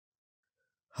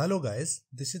Hello guys,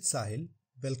 this is Sahil.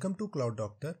 Welcome to Cloud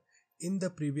Doctor. In the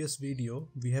previous video,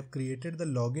 we have created the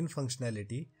login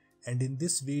functionality, and in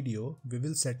this video, we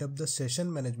will set up the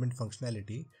session management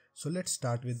functionality. So let's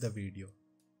start with the video.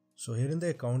 So here in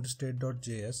the account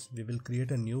state.js, we will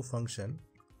create a new function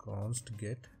const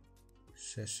get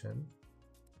session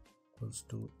equals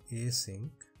to async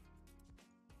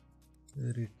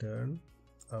return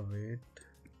await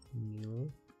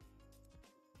new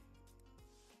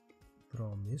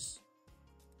promise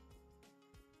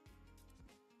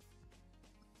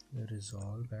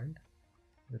resolve and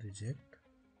reject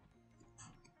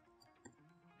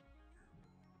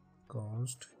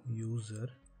const user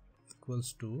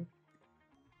equals to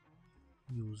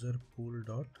user pool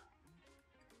dot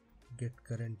get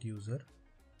current user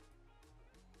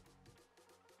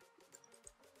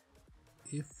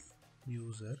if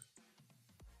user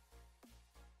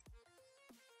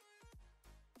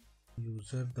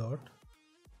dot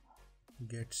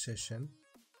get session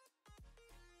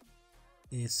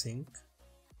async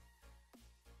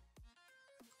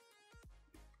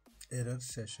error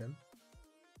session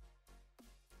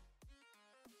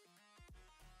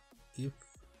if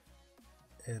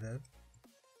error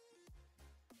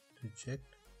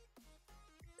reject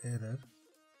error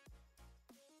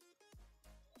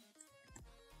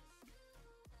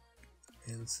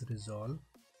else resolve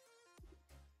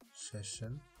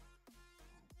session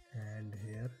and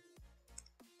here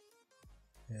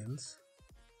else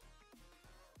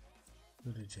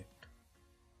reject.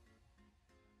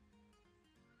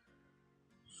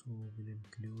 So we'll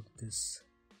include this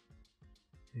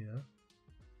here.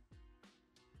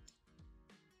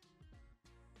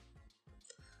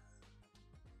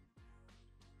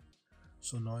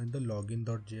 So now in the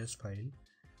login.js file,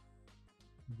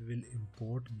 we will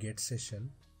import get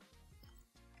session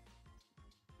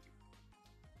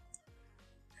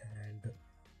and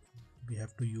we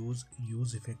have to use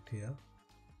effect here.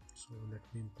 So let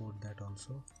me import that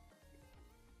also.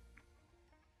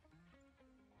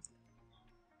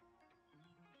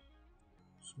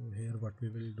 So here what we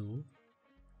will do,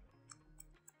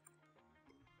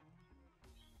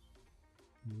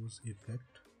 use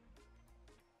effect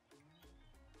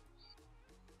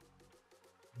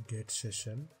get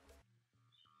session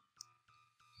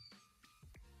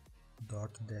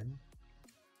dot then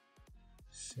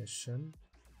session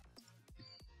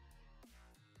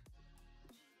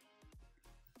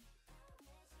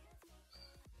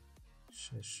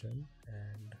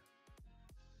and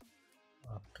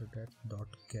after that dot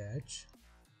catch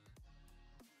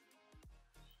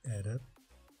error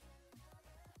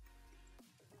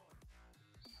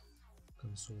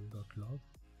console.log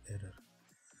error.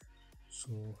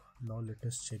 So now let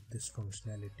us check this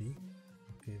functionality.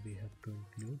 Okay, we have to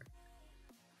include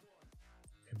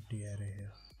empty array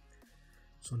here.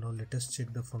 So now let us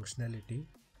check the functionality.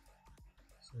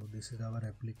 So this is our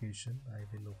application. I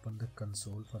will open the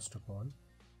console first of all.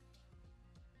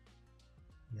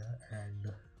 Yeah,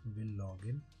 and we'll log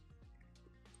in.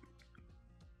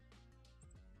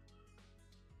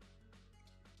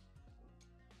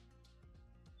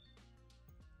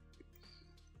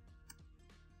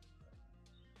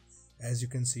 As you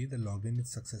can see, the login is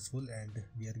successful and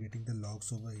we are getting the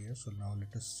logs over here. So now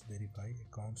let us verify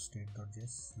account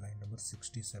state.js line number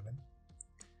 67.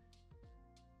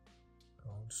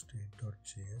 Account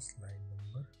state.js line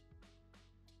number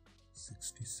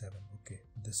 67. Okay,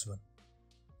 this one.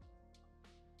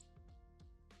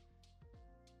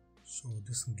 So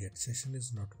this get session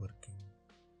is not working.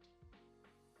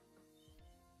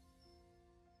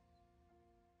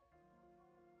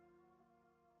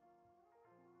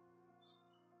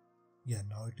 Yeah,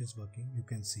 now it is working. You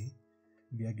can see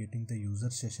we are getting the user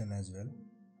session as well.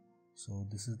 So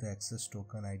this is the access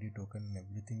token, ID token, and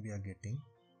everything we are getting.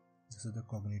 This is the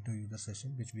Cognito user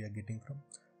session which we are getting from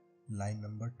line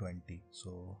number 20.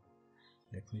 So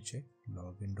let me check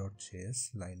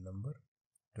login.js line number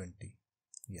 20.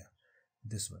 Yeah,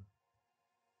 this one.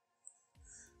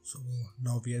 So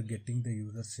now we are getting the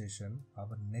user session.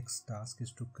 Our next task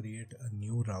is to create a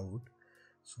new route.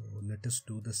 So let us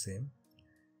do the same.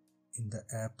 In the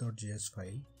app.js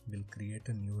file, we'll create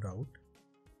a new route.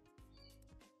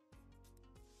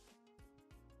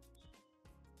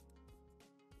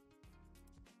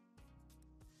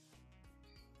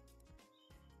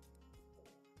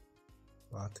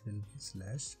 Path will be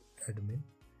 /admin,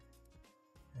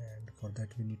 and for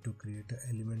that we need to create an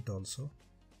element also.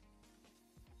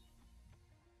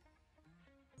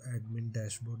 Admin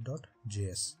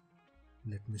dashboard.js.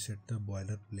 Let me set the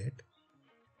boilerplate.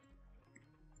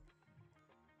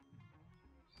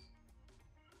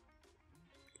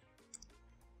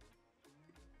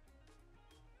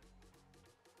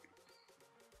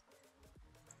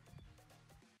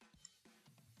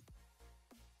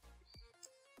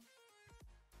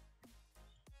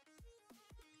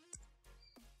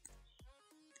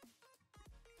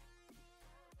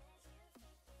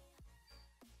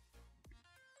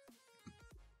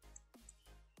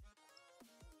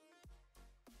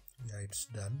 it's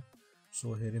done.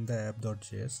 So here in the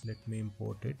app.js, let me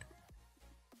import it.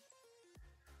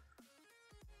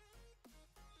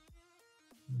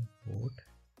 Import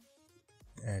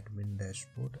admin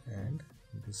dashboard, and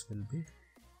this will be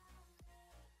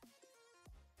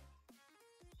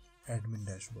admin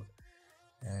dashboard.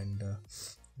 And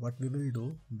what we will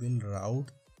do, we'll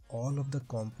route all of the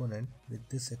component with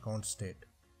this account state.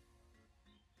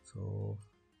 So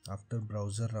after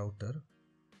browser router,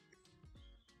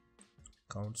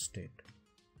 account state,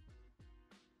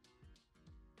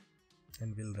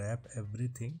 and we'll wrap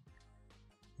everything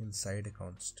inside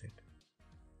account state,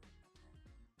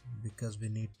 because we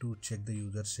need to check the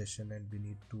user session and we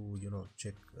need to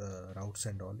check routes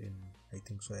and all in, I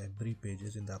think so, every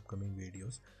pages in the upcoming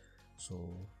videos.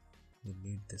 So we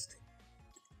need this thing.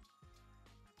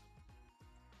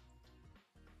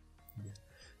 Yeah,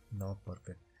 now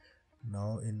perfect.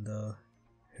 Now in the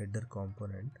header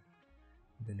component,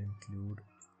 we'll include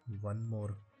one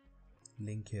more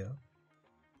link here.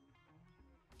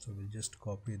 So we'll just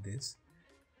copy this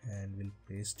and we'll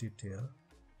paste it here,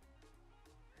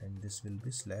 and this will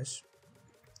be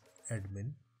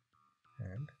 /admin,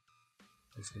 and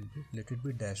this will be, let it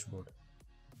be dashboard.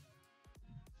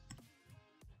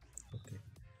 Okay,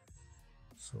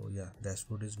 so yeah,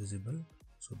 dashboard is visible.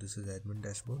 So this is admin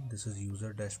dashboard, this is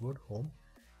user dashboard, home,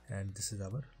 and this is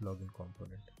our login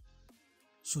component.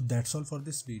 So that's all for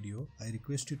this video. I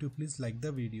request you to please like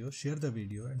the video, share the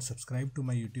video, and subscribe to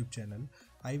my YouTube channel.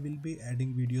 I will be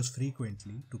adding videos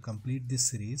frequently to complete this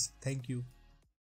series. Thank you.